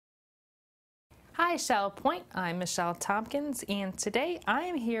Hi, Shell Point. I'm Michelle Tompkins, and today I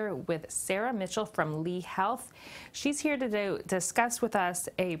am here with Sarah Mitchell from Lee Health. She's here to discuss with us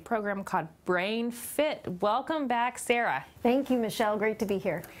a program called Brain Fit. Welcome back, Sarah. Thank you, Michelle. Great to be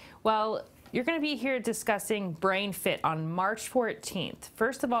here. Well, you're going to be here discussing Brain Fit on March 14th.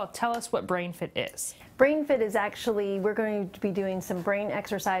 First of all, tell us what Brain Fit is. Brain Fit is actually, we're going to be doing some brain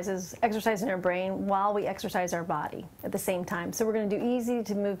exercises, exercising our brain while we exercise our body at the same time. So we're going to do easy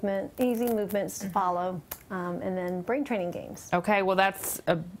movements to follow, and then brain training games. Okay, well that's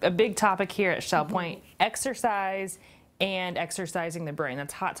a big topic here at Shell Point. Exercise and exercising the brain.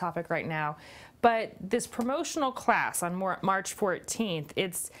 That's a hot topic right now. But this promotional class on March 14th,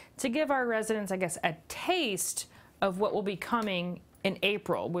 it's to give our residents, I guess, a taste of what will be coming in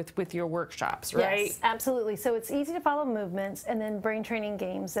April with your workshops, right? Yes, absolutely. So it's easy to follow movements and then brain training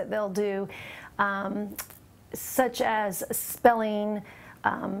games that they'll do, such as spelling,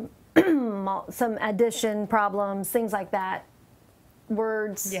 some addition problems, things like that.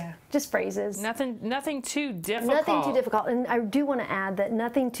 Words, just phrases. Nothing too difficult. Nothing too difficult. And I do want to add that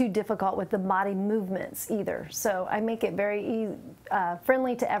nothing too difficult with the body movements either. So I make it very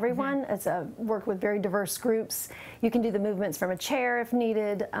friendly to everyone. It's work with very diverse groups. You can do the movements from a chair if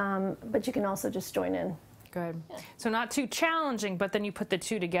needed, but you can also just join in. Good. So not too challenging, but then you put the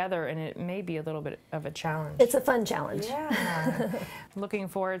two together and it may be a little bit of a challenge. It's a fun challenge. Yeah. Looking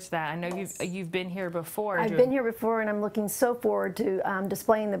forward to that. I know you've been here before. I've been here before, and I'm looking so forward to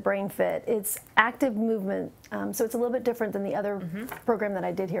displaying the Brain Fit. It's active movement, so it's a little bit different than the other program that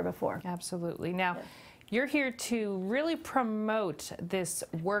I did here before. Absolutely. Now, you're here to really promote this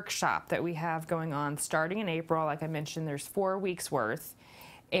workshop that we have going on starting in April. Like I mentioned, there's 4 weeks worth.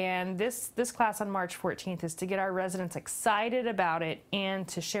 And this class on March 14th is to get our residents excited about it and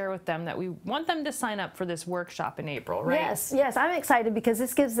to share with them that we want them to sign up for this workshop in April, right? Yes, I'm excited because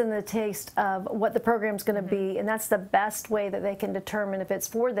this gives them the taste of what the program's going to be, and that's the best way that they can determine if it's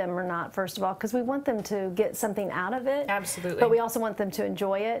for them or not, first of all, because we want them to get something out of it. Absolutely. But we also want them to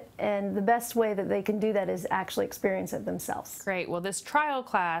enjoy it, and the best way that they can do that is actually experience it themselves. Great. Well, this trial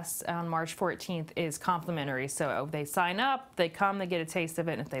class on March 14th is complimentary, so they sign up, they come, they get a taste of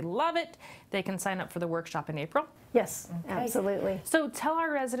it. If they love it, they can sign up for the workshop in April. Yes, absolutely. So tell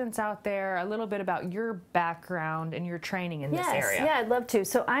our residents out there a little bit about your background and your training in this area. Yeah, I'd love to.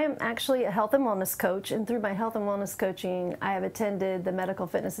 So I am actually a health and wellness coach, and through my health and wellness coaching, I have attended the Medical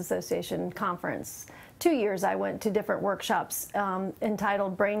Fitness Association conference. 2 years I went to different workshops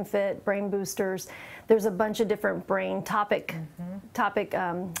entitled Brain Fit, Brain Boosters. There's a bunch of different brain topic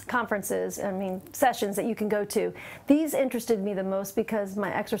conferences, sessions that you can go to. These interested me the most because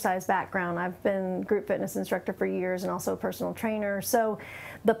my exercise background. I've been group fitness instructor for years and also a personal trainer. So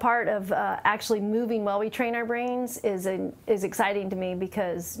the part of actually moving while we train our brains is exciting to me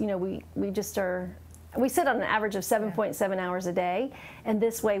because, you know, we sit on an average of 7.7 hours a day, and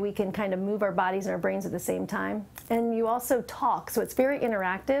this way we can kind of move our bodies and our brains at the same time. And you also talk, so it's very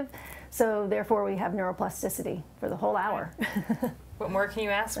interactive, so therefore we have neuroplasticity for the whole hour. What more can you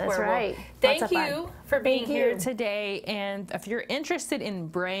ask for? That's right. Well, thank you for being here today. And if you're interested in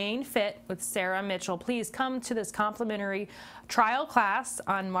Brain Fit with Sarah Mitchell, please come to this complimentary trial class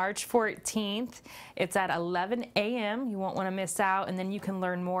on March 14th. It's at 11 a.m. You won't want to miss out. And then you can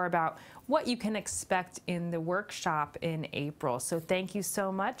learn more about what you can expect in the workshop in April. So thank you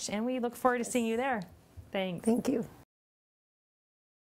so much, and we look forward to seeing you there. Thanks. Thank you.